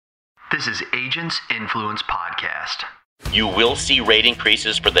This is Agents Influence Podcast. You will see rate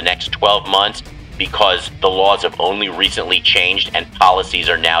increases for the next 12 months because the laws have only recently changed and policies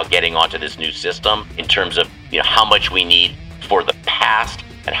are now getting onto this new system in terms of how much we need for the past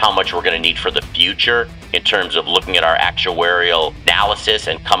and how much we're going to need for the future in terms of looking at our actuarial analysis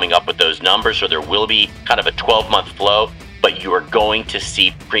and coming up with those numbers. So there will be kind of a 12-month flow, but you are going to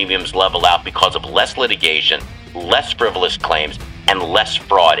see premiums level out because of less litigation, less frivolous claims, and less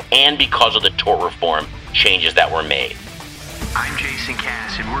fraud, and because of the tort reform changes that were made. I'm Jason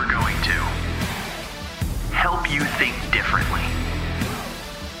Cass, and we're going to help you think differently,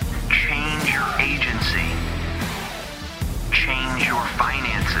 change your agency, change your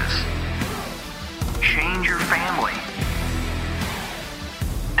finances, change your family,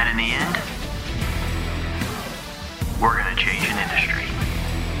 and in the end, we're going to change an industry.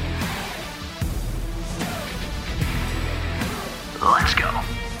 Let's go.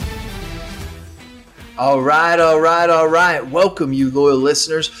 All right. Welcome, you loyal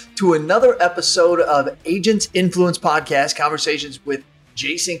listeners, to another episode of Agents Influence Podcast, Conversations with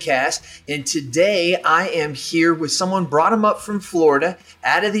Jason Cass. And today I am here with someone, brought him up from Florida,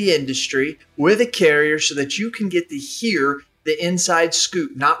 out of the industry, with a carrier so that you can get to hear the inside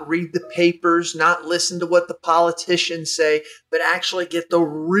scoop, not read the papers, not listen to what the politicians say, but actually get the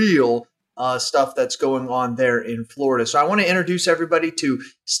real stuff that's going on there in Florida. So I want to introduce everybody to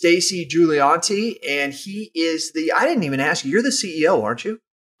Stacey Giulianti, and he is I didn't even ask you, you're the CEO, aren't you?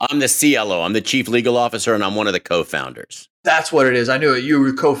 I'm the CLO. I'm the Chief Legal Officer, and I'm one of the co-founders. That's what it is. I knew it. You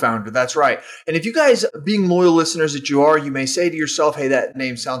were co-founder. That's right. And if you guys, being loyal listeners that you are, you may say to yourself, hey, that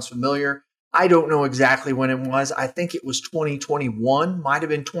name sounds familiar. I don't know exactly when it was. I think it was 2021, might have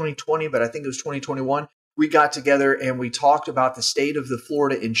been 2020, but I think it was 2021. We got together and we talked about the state of the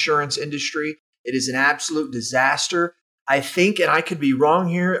Florida insurance industry. It is an absolute disaster. I think, and I could be wrong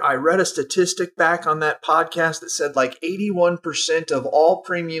here, I read a statistic back on that podcast that said like 81% of all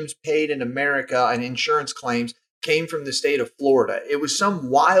premiums paid in America on insurance claims came from the state of Florida. It was some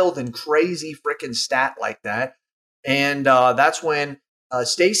wild and crazy freaking stat like that. And that's when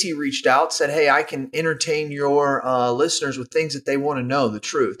Stacey reached out, said, hey, I can entertain your listeners with things that they want to know, the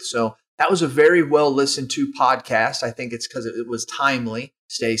truth. So that was a very well listened to podcast. I think it's because it was timely,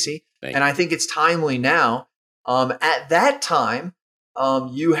 Stacey. And I think it's timely now. At that time,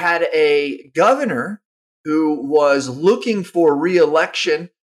 you had a governor who was looking for re-election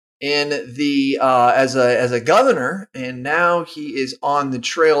in the as a governor, and now he is on the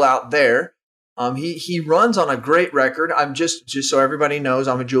trail out there. He runs on a great record. I'm just so everybody knows,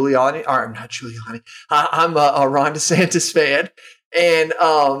 I'm a Giuliani, or not Giuliani. I'm a Ron DeSantis fan, and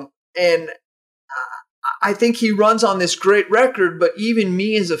I think he runs on this great record, but even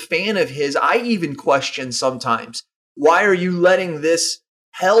me as a fan of his, I even question sometimes, why are you letting this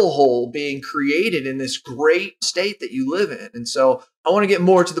hellhole being created in this great state that you live in? And so I want to get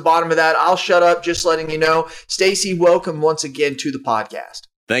more to the bottom of that. I'll shut up, just letting you know. Stacey, welcome once again to the podcast.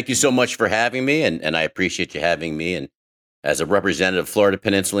 Thank you so much for having me, and I appreciate you having me. And as a representative of Florida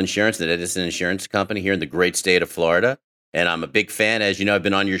Peninsula Insurance, the Edison Insurance Company here in the great state of Florida, and I'm a big fan. As you know, I've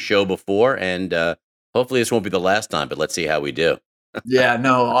been on your show before, and hopefully this won't be the last time, but let's see how we do. Yeah,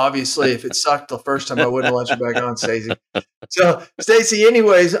 no, obviously, if it sucked the first time, I wouldn't let you back on, Stacey. So, Stacey,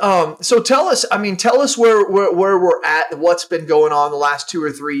 anyways, so tell us where we're at, what's been going on the last 2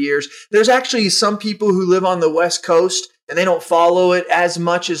 or 3 years. There's actually some people who live on the West Coast, and they don't follow it as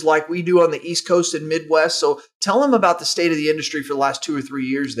much as like we do on the East Coast and Midwest. So tell them about the state of the industry for the last 2 or 3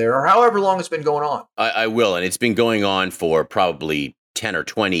 years there, or however long it's been going on. I will, and it's been going on for probably 10 or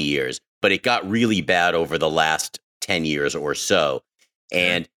 20 years, but it got really bad over the last 10 years or so.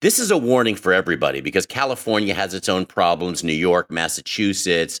 And this is a warning for everybody because California has its own problems, New York,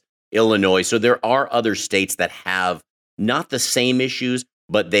 Massachusetts, Illinois. So there are other states that have not the same issues,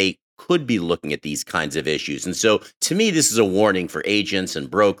 but they could be looking at these kinds of issues. And so to me, this is a warning for agents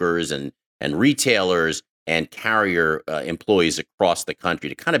and brokers and retailers and carrier employees across the country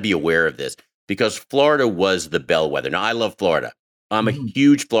to kind of be aware of this because Florida was the bellwether. Now, I love Florida. I'm a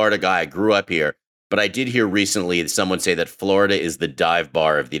huge Florida guy. I grew up here. But I did hear recently someone say that Florida is the dive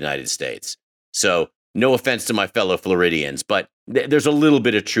bar of the United States. So no offense to my fellow Floridians, but there's a little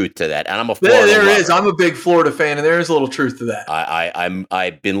bit of truth to that. And I'm a Florida There lover. is. I'm a big Florida fan, and there is a little truth to that.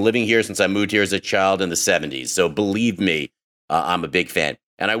 I've been living here since I moved here as a child in the 70s. So believe me, I'm a big fan.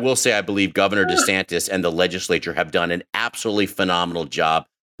 And I will say I believe Governor DeSantis and the legislature have done an absolutely phenomenal job.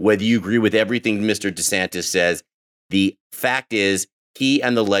 Whether you agree with everything Mr. DeSantis says, the fact is he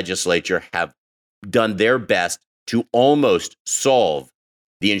and the legislature have done their best to almost solve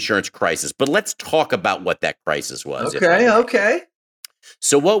the insurance crisis. But let's talk about what that crisis was. Okay.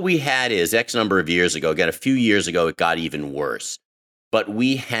 So what we had is X number of years ago, again, a few years ago, it got even worse. But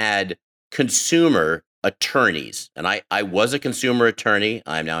we had consumer attorneys, and I was a consumer attorney.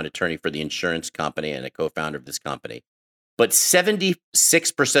 I'm now an attorney for the insurance company and a co-founder of this company. But 76%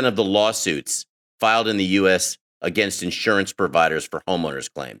 of the lawsuits filed in the U.S. against insurance providers for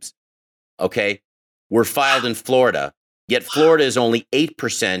homeowners claims, okay, were filed in Florida, yet Florida is only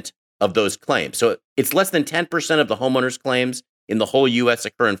 8% of those claims. So it's less than 10% of the homeowners claims in the whole U.S.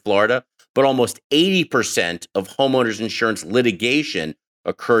 occur in Florida, but almost 80% of homeowners insurance litigation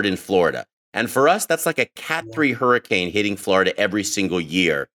occurred in Florida. And for us, that's like a Cat 3 hurricane hitting Florida every single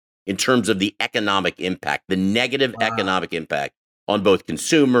year in terms of the economic impact, the negative economic impact on both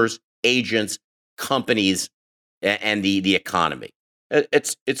consumers, agents, companies, and the economy.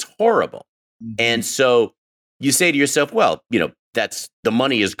 It's horrible. Mm-hmm. And so you say to yourself, well, that's the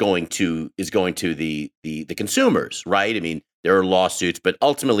money is going to the consumers, right? I mean, there are lawsuits, but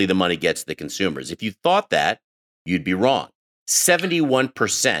ultimately the money gets to the consumers. If you thought that, you'd be wrong.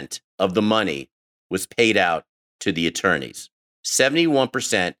 71% of the money was paid out to the attorneys.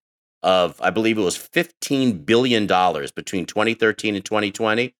 71% of, I believe it was $15 billion between 2013 and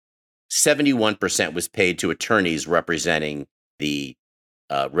 2020. 71% was paid to attorneys representing the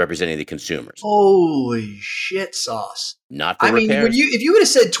consumers. Holy shit sauce. Not for repairs. If you would have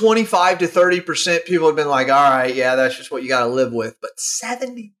said 25 to 30%, people would have been like, all right, yeah, that's just what you got to live with. But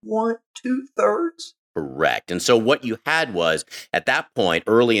 71, 2/3? Correct. And so what you had was, at that point,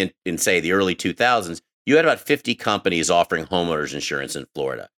 early in say, the early 2000s, you had about 50 companies offering homeowners insurance in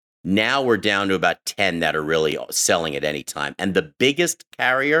Florida. Now we're down to about 10 that are really selling at any time. And the biggest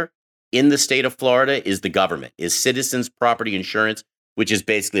carrier in the state of Florida is the government, is Citizens Property Insurance, which is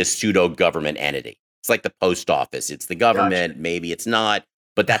basically a pseudo-government entity. It's like the post office. It's the government. Gotcha. Maybe it's not,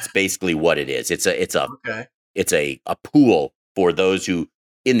 but that's basically what it is. It's a pool for those who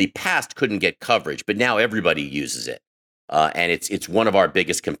in the past couldn't get coverage, but now everybody uses it. And it's one of our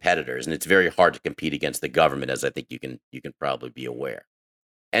biggest competitors, and it's very hard to compete against the government, as I think you can probably be aware.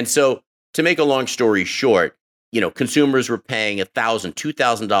 And so, to make a long story short, consumers were paying $1,000,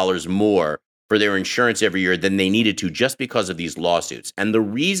 $2,000 more for their insurance every year than they needed to, just because of these lawsuits. And the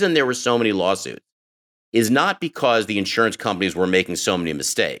reason there were so many lawsuits is not because the insurance companies were making so many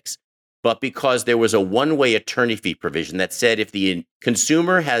mistakes, but because there was a one-way attorney fee provision that said if the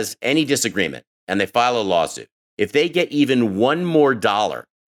consumer has any disagreement and they file a lawsuit, if they get even one more dollar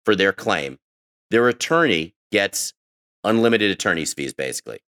for their claim, their attorney gets unlimited attorney's fees,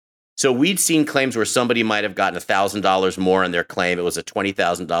 basically. So we'd seen claims where somebody might have gotten $1,000 more on their claim. It was a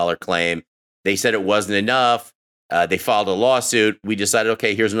 $20,000 claim. They said it wasn't enough. They filed a lawsuit. We decided,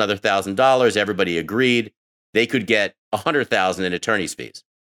 okay, here's another $1,000. Everybody agreed. They could get $100,000 in attorney's fees,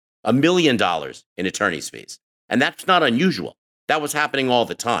 $1 million in attorney's fees. And that's not unusual. That was happening all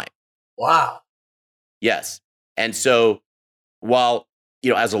the time. Wow. Yes. And so while,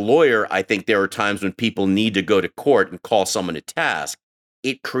 as a lawyer, I think there are times when people need to go to court and call someone to task,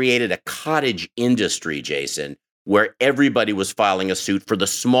 it created a cottage industry, Jason, where everybody was filing a suit for the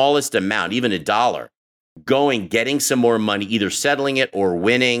smallest amount, even $1, getting some more money, either settling it or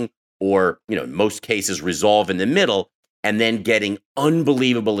winning, or, in most cases, resolve in the middle, and then getting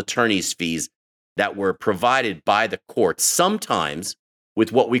unbelievable attorney's fees that were provided by the court, sometimes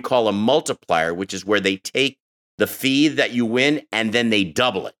with what we call a multiplier, which is where they take the fee that you win and then they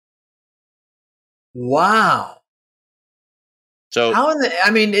double it. Wow. So, how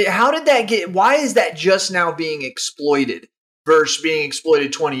did that get? Why is that just now being exploited versus being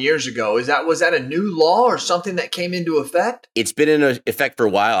exploited 20 years ago? Was that a new law or something that came into effect? It's been in effect for a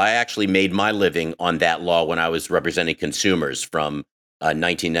while. I actually made my living on that law when I was representing consumers from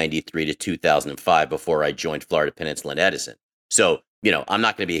 1993 to 2005 before I joined Florida Peninsula and Edison. So, I'm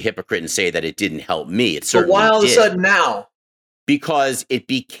not going to be a hypocrite and say that it didn't help me. It certainly did. But why all of a sudden now? Because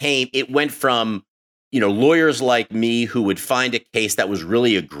it went from lawyers like me who would find a case that was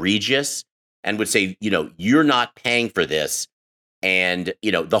really egregious and would say, you're not paying for this. And,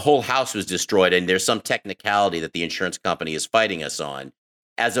 the whole house was destroyed and there's some technicality that the insurance company is fighting us on,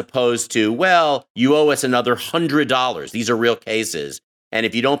 as opposed to, well, you owe us another $100. These are real cases. And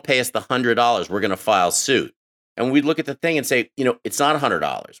if you don't pay us the $100, we're going to file suit. And we'd look at the thing and say, it's not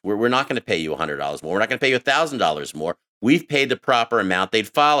 $100. We're not going to pay you $100 more. We're not going to pay you $1,000 more. We've paid the proper amount. They'd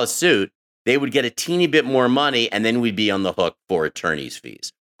file a suit. They would get a teeny bit more money, and then we'd be on the hook for attorney's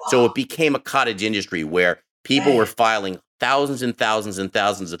fees. Wow. So it became a cottage industry where people were filing thousands and thousands and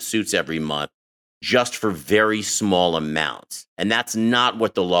thousands of suits every month just for very small amounts. And that's not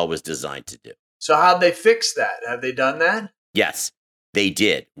what the law was designed to do. So how'd they fix that? Have they done that? Yes, they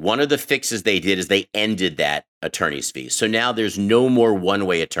did. One of the fixes they did is they ended that attorney's fees. So now there's no more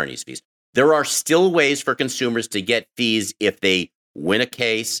one-way attorney's fees. There are still ways for consumers to get fees if they win a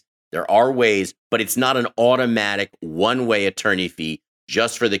case. There are ways, but it's not an automatic one-way attorney fee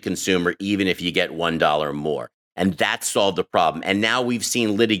just for the consumer, even if you get $1 more. And that solved the problem. And now we've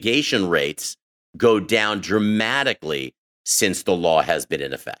seen litigation rates go down dramatically since the law has been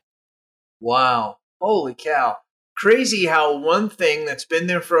in effect. Wow. Holy cow. Crazy how one thing that's been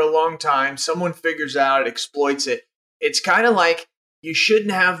there for a long time, someone figures out, exploits it. It's kind of like you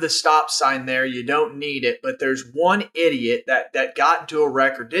shouldn't have the stop sign there. You don't need it. But there's one idiot that got into a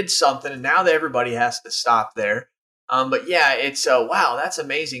wreck or did something, and now that everybody has to stop there. But yeah, it's wow, that's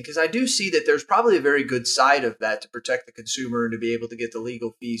amazing, because I do see that there's probably a very good side of that to protect the consumer and to be able to get the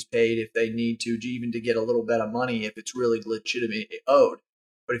legal fees paid if they need to, even to get a little bit of money if it's really legitimately owed.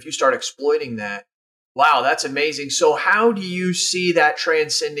 But if you start exploiting that, wow, that's amazing. So how do you see that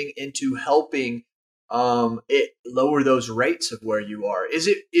transcending into helping it lower those rates of where you are?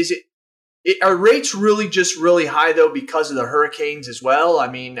 Are rates really just really high though because of the hurricanes as well? I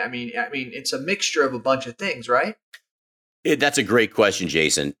mean, it's a mixture of a bunch of things, right? That's a great question,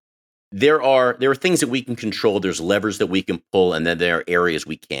 Jason. There are things that we can control. There's levers that we can pull, and then there are areas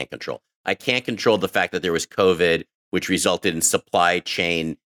we can't control. I can't control the fact that there was COVID, which resulted in supply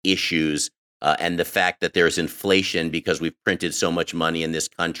chain issues, and the fact that there's inflation because we've printed so much money in this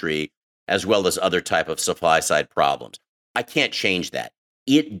country, as well as other type of supply side problems. I can't change that.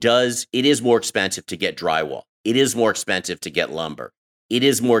 It is more expensive to get drywall. It is more expensive to get lumber. It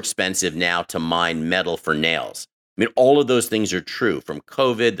is more expensive now to mine metal for nails. I mean, all of those things are true, from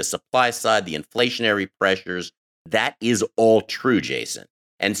COVID, the supply side, the inflationary pressures. That is all true, Jason.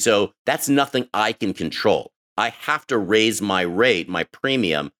 And so that's nothing I can control. I have to raise my rate, my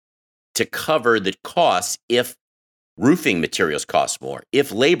premium, to cover the costs if roofing materials cost more,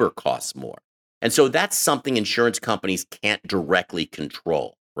 if labor costs more. And so that's something insurance companies can't directly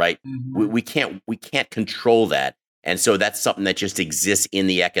control, right? Mm-hmm. We can't control that. And so that's something that just exists in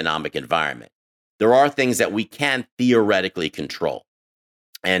the economic environment. There are things that we can theoretically control.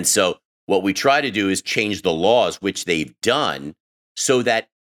 And so what we try to do is change the laws, which they've done, so that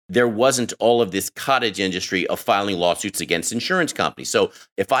there wasn't all of this cottage industry of filing lawsuits against insurance companies. So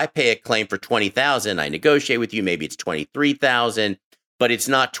if I pay a claim for $20,000, I negotiate with you, maybe it's $23,000, but it's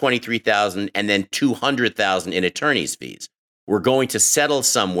not $23,000 and then $200,000 in attorney's fees. We're going to settle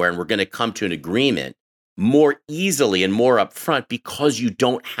somewhere and we're going to come to an agreement more easily and more upfront because you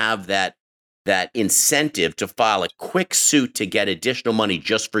don't have that incentive to file a quick suit to get additional money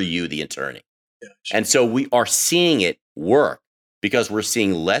just for you, the attorney. Yeah, sure. And so we are seeing it work because we're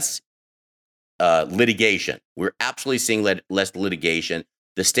seeing less litigation. We're absolutely seeing less litigation.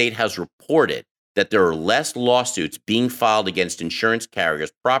 The state has reported that there are less lawsuits being filed against insurance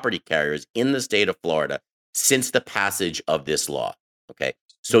carriers, property carriers in the state of Florida since the passage of this law. Okay,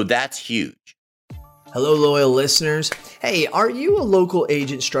 so that's huge. Hello, loyal listeners. Hey, are you a local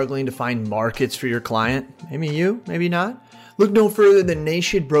agent struggling to find markets for your client? Maybe you, maybe not. Look no further than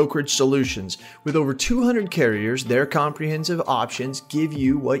Nation Brokerage Solutions. With over 200 carriers, their comprehensive options give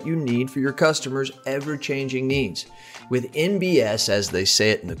you what you need for your customers' ever-changing needs. With NBS, as they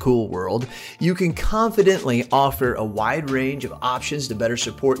say it in the cool world, you can confidently offer a wide range of options to better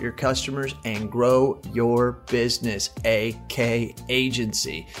support your customers and grow your business, aka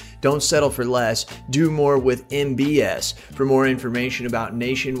agency. Don't settle for less. Do more with NBS. For more information about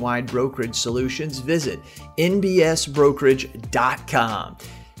nationwide brokerage solutions, visit nbsbrokerage.com.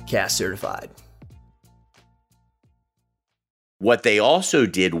 CAS certified. What they also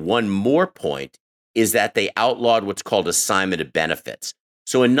did, one more point, is that they outlawed what's called assignment of benefits.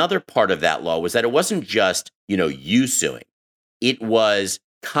 So another part of that law was that it wasn't just, you suing. It was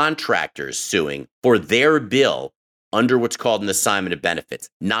contractors suing for their bill under what's called an assignment of benefits,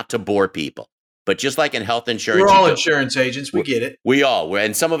 not to bore people. But just like in health insurance, we're all insurance agents. We get it. We all,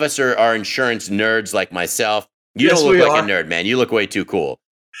 and some of us are insurance nerds like myself. You don't look like a nerd, man. You look way too cool.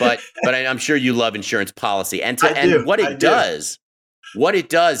 But I'm sure you love insurance policy. And what it does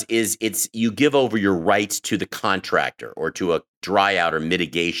is you give over your rights to the contractor or to a dry out or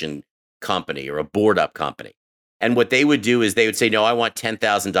mitigation company or a board up company. And what they would do is they would say, no, I want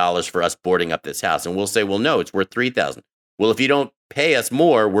 $10,000 for us boarding up this house. And we'll say, well, no, it's worth $3,000. Well, if you don't pay us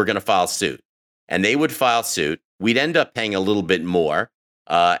more, we're going to file suit. And they would file suit. We'd end up paying a little bit more.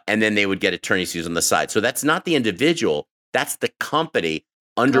 And then they would get attorney's fees on the side. So that's not the individual. That's the company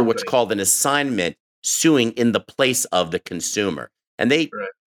under what's called an assignment suing in the place of the consumer. And they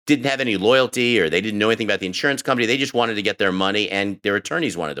didn't have any loyalty or they didn't know anything about the insurance company. They just wanted to get their money and their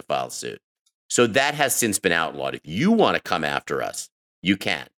attorneys wanted to file suit. So that has since been outlawed. If you want to come after us, you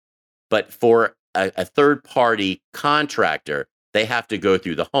can. But for a third party contractor, they have to go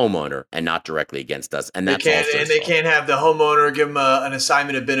through the homeowner and not directly against us. And that's they can't have the homeowner give them an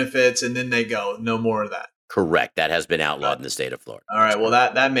assignment of benefits and then they go. No more of that. Correct. That has been outlawed in the state of Florida. All right. Well,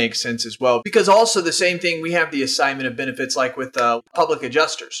 that makes sense as well. Because also the same thing, we have the assignment of benefits like with public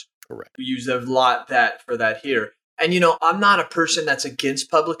adjusters. Correct. We use a lot for that here. And, I'm not a person that's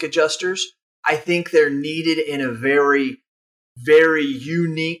against public adjusters. I think they're needed in a very, very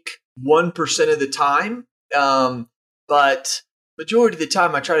unique 1% of the time. But majority of the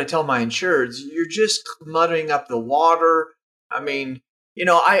time, I try to tell my insureds, you're just mudding up the water. I mean,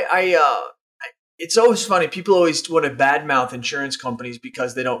 it's always funny. People always want to badmouth insurance companies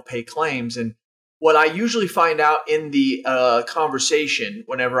because they don't pay claims. And what I usually find out in the conversation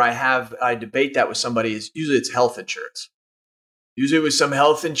whenever I debate that with somebody is usually it's health insurance. Usually it was some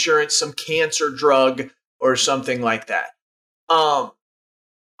health insurance, some cancer drug or something like that.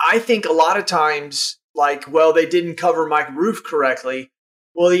 I think a lot of times, they didn't cover my roof correctly.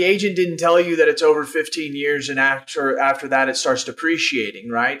 Well, the agent didn't tell you that it's over 15 years and after that it starts depreciating,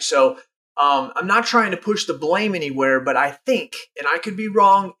 right? So I'm not trying to push the blame anywhere, but I think, and I could be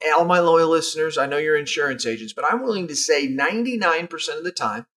wrong, all my loyal listeners, I know you're insurance agents, but I'm willing to say 99% of the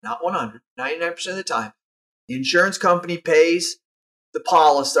time, not 100, 99% of the time, the insurance company pays the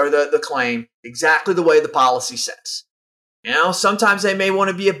policy or the claim exactly the way the policy says. Sometimes they may want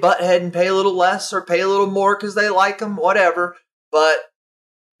to be a butthead and pay a little less or pay a little more because they like them, whatever, but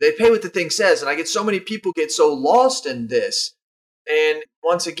they pay what the thing says. And I get so many people get so lost in this. And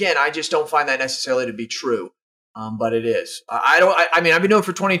once again, I just don't find that necessarily to be true. But it is. I've been doing it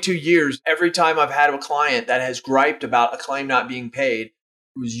for 22 years. Every time I've had a client that has griped about a claim not being paid,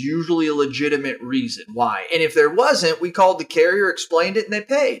 it was usually a legitimate reason why. And if there wasn't, we called the carrier, explained it, and they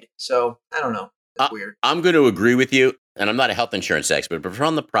paid. So I don't know. It's weird. I'm going to agree with you. And I'm not a health insurance expert, but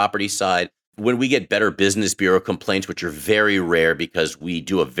from the property side, when we get Better Business Bureau complaints, which are very rare because we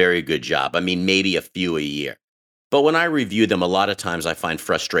do a very good job, maybe a few a year. But when I review them, a lot of times I find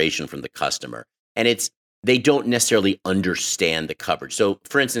frustration from the customer. And they don't necessarily understand the coverage. So,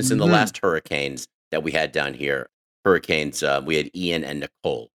 for instance, in the last hurricanes that we had down here, we had Ian and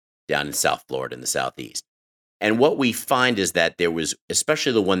Nicole down in South Florida in the Southeast. And what we find is that there was,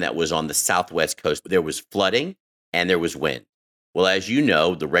 especially the one that was on the Southwest coast, there was flooding and there was wind. Well, as you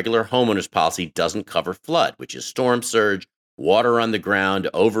know, the regular homeowner's policy doesn't cover flood, which is storm surge, water on the ground,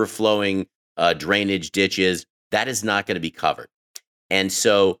 overflowing drainage ditches. That is not going to be covered. And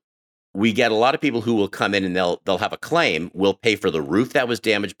so we get a lot of people who will come in and they'll have a claim. We'll pay for the roof that was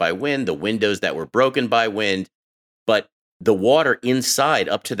damaged by wind, the windows that were broken by wind, but the water inside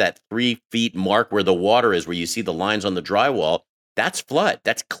up to that 3 feet mark where the water is, where you see the lines on the drywall, that's flood.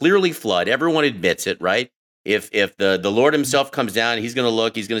 That's clearly flood. Everyone admits it, right? If the Lord himself comes down, he's going to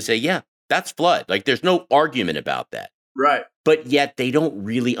look, he's going to say, yeah, that's flood. There's no argument about that. Right. But yet they don't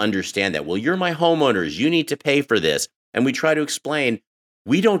really understand that. Well, you're my homeowners. You need to pay for this. And we try to explain,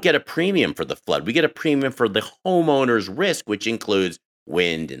 we don't get a premium for the flood. We get a premium for the homeowner's risk, which includes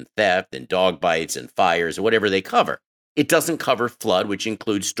wind and theft and dog bites and fires or whatever they cover. It doesn't cover flood, which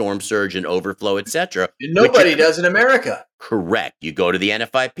includes storm surge and overflow, etc. Nobody does in America. Correct. You go to the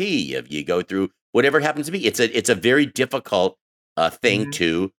NFIP. You go through whatever it happens to be. It's a very difficult thing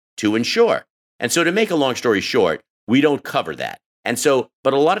to insure. And so to make a long story short, we don't cover that. And so,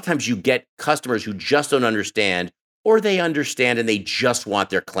 but a lot of times you get customers who just don't understand, or they understand and they just want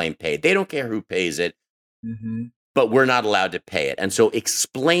their claim paid. They don't care who pays it, but we're not allowed to pay it. And so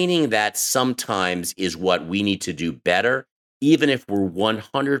explaining that sometimes is what we need to do better, even if we're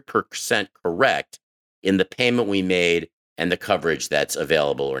 100% correct in the payment we made and the coverage that's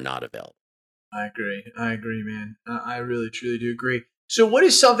available or not available. I agree, man. I really, truly do agree. So what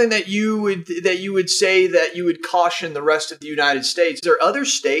is something that you would say that you would caution the rest of the United States? Are there other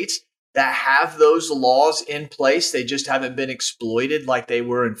states that have those laws in place? They just haven't been exploited like they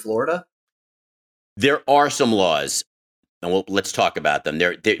were in Florida? There are some laws, and let's talk about them.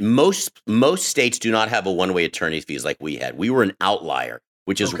 Most states do not have a one-way attorney's fees like we had. We were an outlier,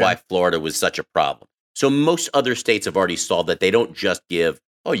 which is why Florida was such a problem. So most other states have already solved that. They don't just give,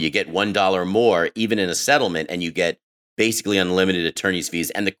 you get $1 more, even in a settlement, and you get basically unlimited attorney's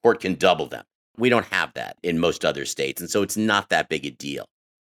fees, and the court can double them. We don't have that in most other states, and so it's not that big a deal.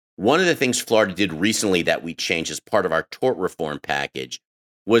 One of the things Florida did recently that we changed as part of our tort reform package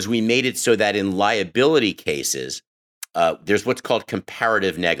was we made it so that in liability cases, there's what's called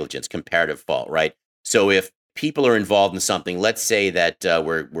comparative negligence, comparative fault, right? So if people are involved in something, let's say that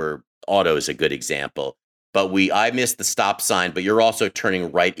we're auto is a good example, but I missed the stop sign, but you're also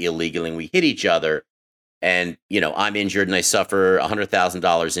turning right illegally and we hit each other, and I'm injured and I suffer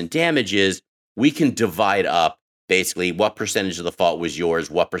 $100,000 in damages. we can divide up basically what percentage of the fault was yours,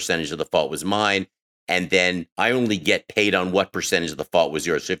 what percentage of the fault was mine, and then I only get paid on what percentage of the fault was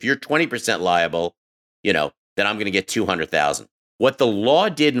yours. So if you're 20% liable, then I'm going to get 200,000. What the law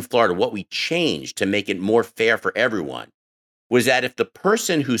did in Florida, what we changed to make it more fair for everyone, was that if the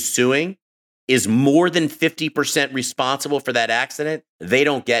person who's suing is more than 50% responsible for that accident, they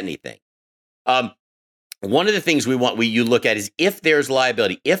don't get anything. One of the things you look at is if there's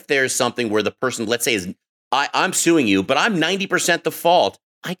liability, if there's something where the person, let's say, I'm suing you, but I'm 90% the fault,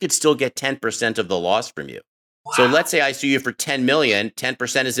 I could still get 10% of the loss from you. Wow. So let's say I sue you for $10 million,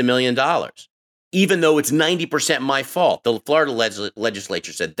 10% is $1 million, even though it's 90% my fault. The Florida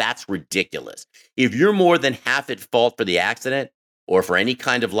legislature said that's ridiculous. If you're more than half at fault for the accident or for any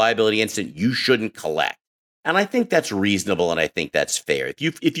kind of liability incident, you shouldn't collect. And I think that's reasonable, and I think that's fair.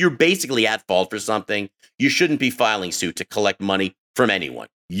 If you're basically at fault for something, you shouldn't be filing suit to collect money from anyone.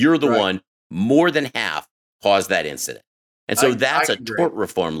 You're the one, more than half caused that incident. And so that's a tort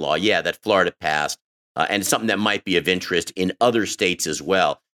reform law, that Florida passed, and something that might be of interest in other states as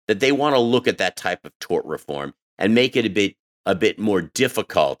well, that they want to look at that type of tort reform and make it a bit more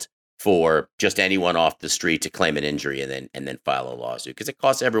difficult for just anyone off the street to claim an injury and then file a lawsuit, because it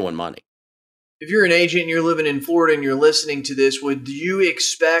costs everyone money. If you're an agent and you're living in Florida and you're listening to this, would you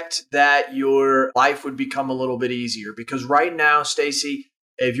expect that your life would become a little bit easier? Because right now, Stacey,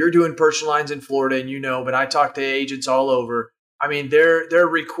 if you're doing personal lines in Florida, and but I talk to agents all over, I mean, they're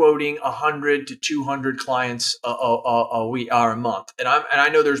requoting 100 to 200 clients a week or a month, and I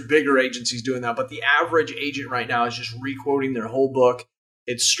know there's bigger agencies doing that, but the average agent right now is just requoting their whole book.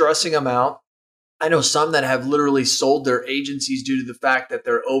 It's stressing them out. I know some that have literally sold their agencies due to the fact that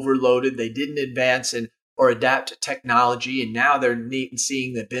they're overloaded. They didn't advance or adapt to technology, and now they're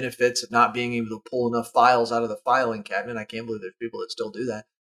seeing the benefits of not being able to pull enough files out of the filing cabinet. I can't believe there's people that still do that,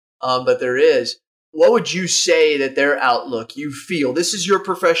 but there is. What would you say that their outlook, you feel, this is your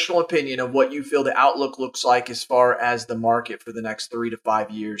professional opinion of what you feel the outlook looks like as far as the market for the next 3 to 5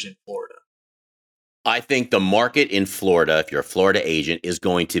 years in Florida? I think the market in Florida, if you're a Florida agent, is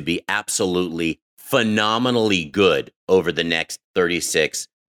going to be absolutely phenomenally good over the next 36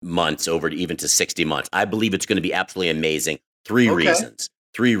 months, over even to 60 months. I believe it's going to be absolutely amazing. Three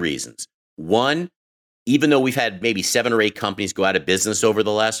reasons. One, even though we've had maybe 7 or 8 companies go out of business over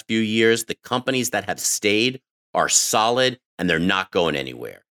the last few years, the companies that have stayed are solid and they're not going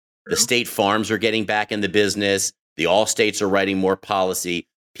anywhere. The state farms are getting back in the business. The all states are writing more policy.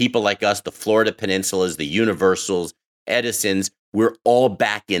 People like us, the Florida Peninsulas, the Universals, Edisons, we're all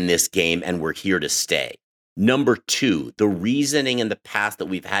back in this game and we're here to stay. Number 2, the reasoning in the past that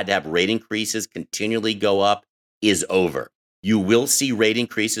we've had to have rate increases continually go up is over. You will see rate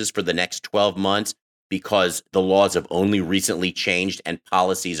increases for the next 12 months because the laws have only recently changed and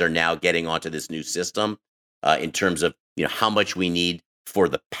policies are now getting onto this new system in terms of how much we need for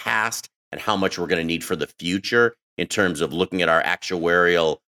the past and how much we're going to need for the future in terms of looking at our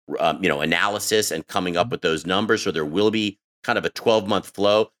actuarial analysis and coming up with those numbers. So there will be kind of a 12-month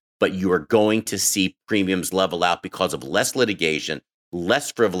flow, but you are going to see premiums level out because of less litigation,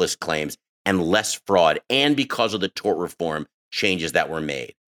 less frivolous claims, and less fraud, and because of the tort reform changes that were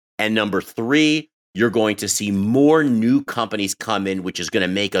made. And number 3, you're going to see more new companies come in, which is going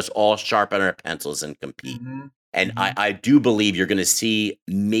to make us all sharpen our pencils and compete. Mm-hmm. And I do believe you're going to see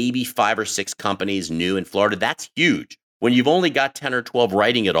maybe 5 or 6 companies new in Florida. That's huge. When you've only got 10 or 12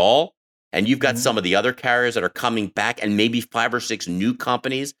 writing it all, and you've got some of the other carriers that are coming back, and maybe 5 or 6 new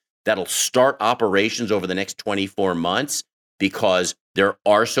companies that'll start operations over the next 24 months because there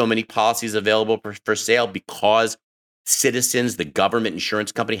are so many policies available for sale, because Citizens, the government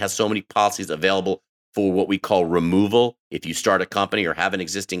insurance company, has so many policies available for what we call removal if you start a company or have an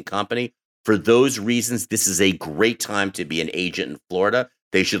existing company. For those reasons, this is a great time to be an agent in Florida.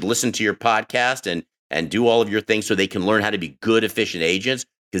 They should listen to your podcast and do all of your things so they can learn how to be good, efficient agents,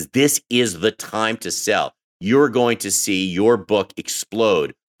 because this is the time to sell. You're going to see your book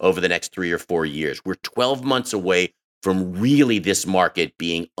explode over the next 3 or 4 years. We're 12 months away from really this market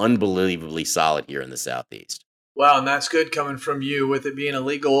being unbelievably solid here in the Southeast. Wow, and that's good coming from you with it being a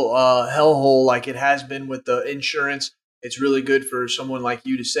legal hellhole like it has been with the insurance. It's really good for someone like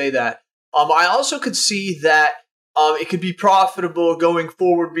you to say that. I also could see that it could be profitable going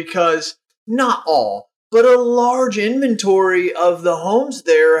forward because not all, but a large inventory of the homes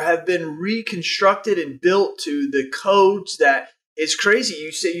there have been reconstructed and built to the codes that it's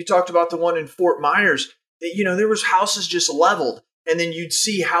crazy. You talked about the one in Fort Myers that, there was houses just leveled, and then you'd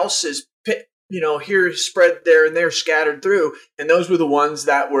see houses here spread there and there scattered through. And those were the ones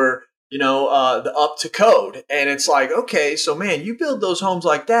that were, the up to code. And it's like, okay, so man, you build those homes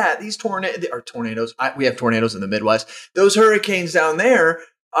like that, these tornadoes, we have tornadoes in the Midwest. Those hurricanes down there,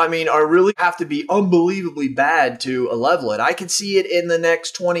 are really have to be unbelievably bad to level it. I can see it in the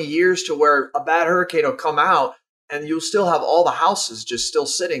next 20 years to where a bad hurricane will come out and you'll still have all the houses just still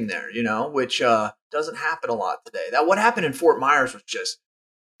sitting there, which doesn't happen a lot today. That what happened in Fort Myers was just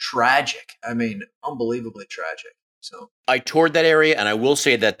tragic. Unbelievably tragic. So I toured that area, and I will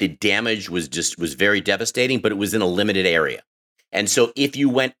say that the damage was very devastating, but it was in a limited area. And so if you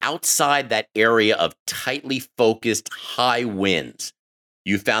went outside that area of tightly focused high winds,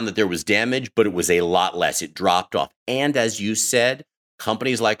 you found that there was damage, but it was a lot less. It dropped off. And as you said,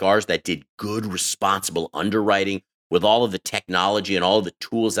 companies like ours that did good, responsible underwriting with all of the technology and all of the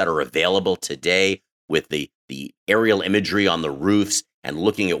tools that are available today with the aerial imagery on the roofs and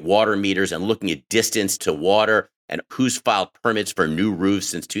looking at water meters and looking at distance to water and who's filed permits for new roofs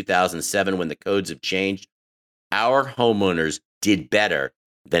since 2007 when the codes have changed, our homeowners did better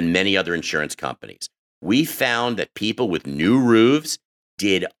than many other insurance companies. We found that people with new roofs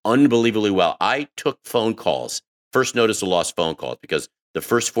did unbelievably well. I took phone calls, first notice of loss phone calls, because the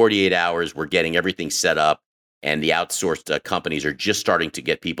first 48 hours we're getting everything set up and the outsourced companies are just starting to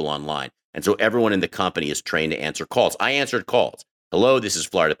get people online. And so everyone in the company is trained to answer calls. I answered calls. Hello, this is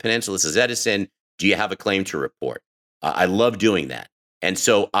Florida Peninsula. This is Edison. Do you have a claim to report? I love doing that. And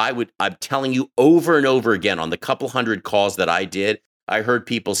so I'm telling you over and over again on the couple hundred calls that I did, I heard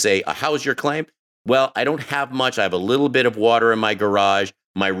people say, how's your claim? Well, I don't have much. I have a little bit of water in my garage.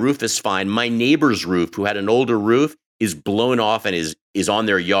 My roof is fine. My neighbor's roof, who had an older roof, is blown off and is on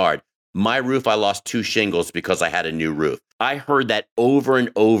their yard. My roof, I lost 2 shingles because I had a new roof. I heard that over and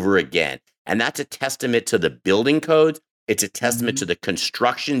over again. And that's a testament to the building codes. It's a testament to the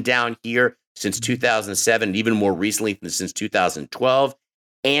construction down here since 2007, and even more recently since 2012,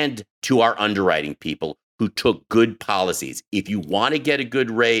 and to our underwriting people who took good policies. If you want to get a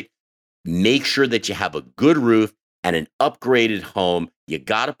good rate, make sure that you have a good roof and an upgraded home. You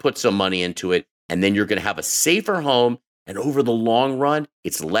got to put some money into it, and then you're going to have a safer home. And over the long run,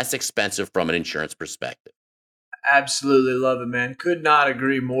 it's less expensive from an insurance perspective. Absolutely love it, man. Could not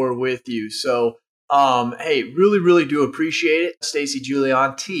agree more with you. So, hey, really, really do appreciate it. Stacey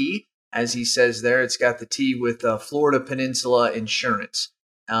Giulianti, as he says there, it's got the T with Florida Peninsula Insurance.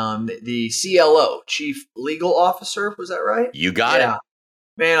 The CLO, Chief Legal Officer, was that right? You got it.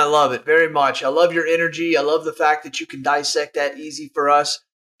 Man, I love it very much. I love your energy. I love the fact that you can dissect that easy for us.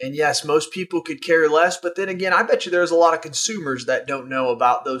 And yes, most people could care less. But then again, I bet you there's a lot of consumers that don't know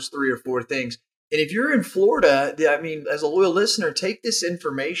about those 3 or 4 things. And if you're in Florida, as a loyal listener, take this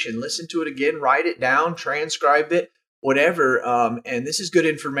information, listen to it again, write it down, transcribe it, whatever. And this is good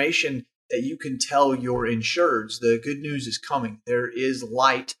information that you can tell your insureds. The good news is coming. There is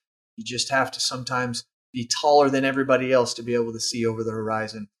light. You just have to sometimes be taller than everybody else to be able to see over the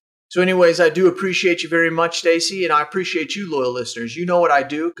horizon. So anyways, I do appreciate you very much, Stacey, and I appreciate you, loyal listeners. You know what I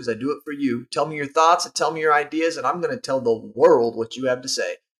do because I do it for you. Tell me your thoughts and tell me your ideas, and I'm going to tell the world what you have to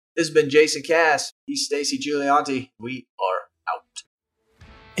say. This has been Jason Cass. He's Stacey Giulianti. We are out.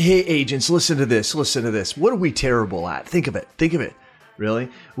 Hey, agents, listen to this. Listen to this. What are we terrible at? Think of it. Think of it. Really?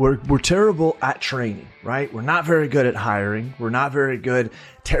 We're terrible at training, right? We're not very good at hiring. We're not very good,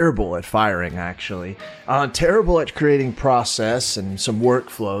 terrible at firing, actually. Terrible at creating process and some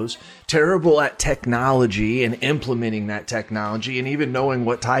workflows. Terrible at technology and implementing that technology and even knowing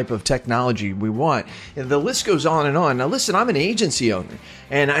what type of technology we want. And the list goes on and on. Now, listen, I'm an agency owner,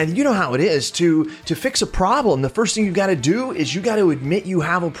 and you know how it is. To fix a problem, the first thing you got to do is you got to admit you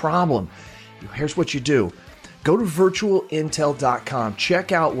have a problem. Here's what you do. Go to virtualintel.com.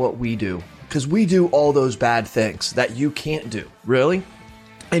 Check out what we do, because we do all those bad things that you can't do, really.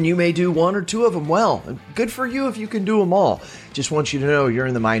 And you may do 1 or 2 of them well. Good for you if you can do them all. Just want you to know you're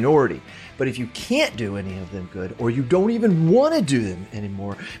in the minority. But if you can't do any of them good, or you don't even want to do them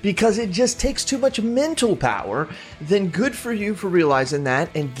anymore because it just takes too much mental power, then good for you for realizing that,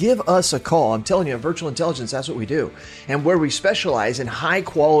 and give us a call. I'm telling you, at Virtual Intelligence, that's what we do. And where we specialize in high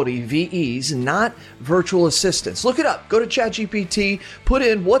quality VEs, not virtual assistants. Look it up. Go to ChatGPT, put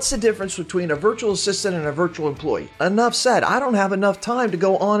in what's the difference between a virtual assistant and a virtual employee. Enough said. I don't have enough time to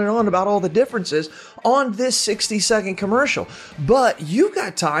go on and on about all the differences on this 60-second commercial. But you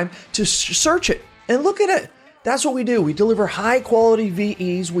got time to search it and look at it. That's what we do. We deliver high quality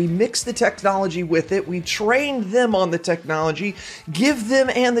VEs. We mix the technology with it. We train them on the technology, give them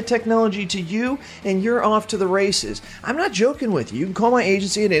and the technology to you, and you're off to the races. I'm not joking with you. You can call my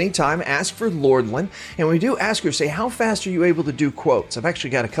agency at any time, ask for Lordland, and we do ask her, say, how fast are you able to do quotes? I've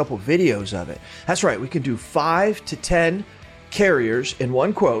actually got a couple videos of it. That's right. We can do 5 to 10 carriers in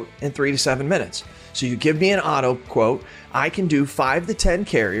one quote in 3 to 7 minutes. So you give me an auto quote, I can do 5 to 10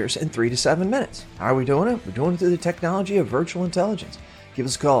 carriers in 3 to 7 minutes. How are we doing it? We're doing it through the technology of virtual intelligence. Give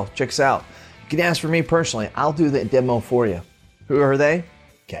us a call. Check us out. You can ask for me personally. I'll do the demo for you. Who are they?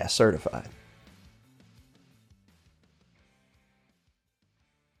 CAS certified.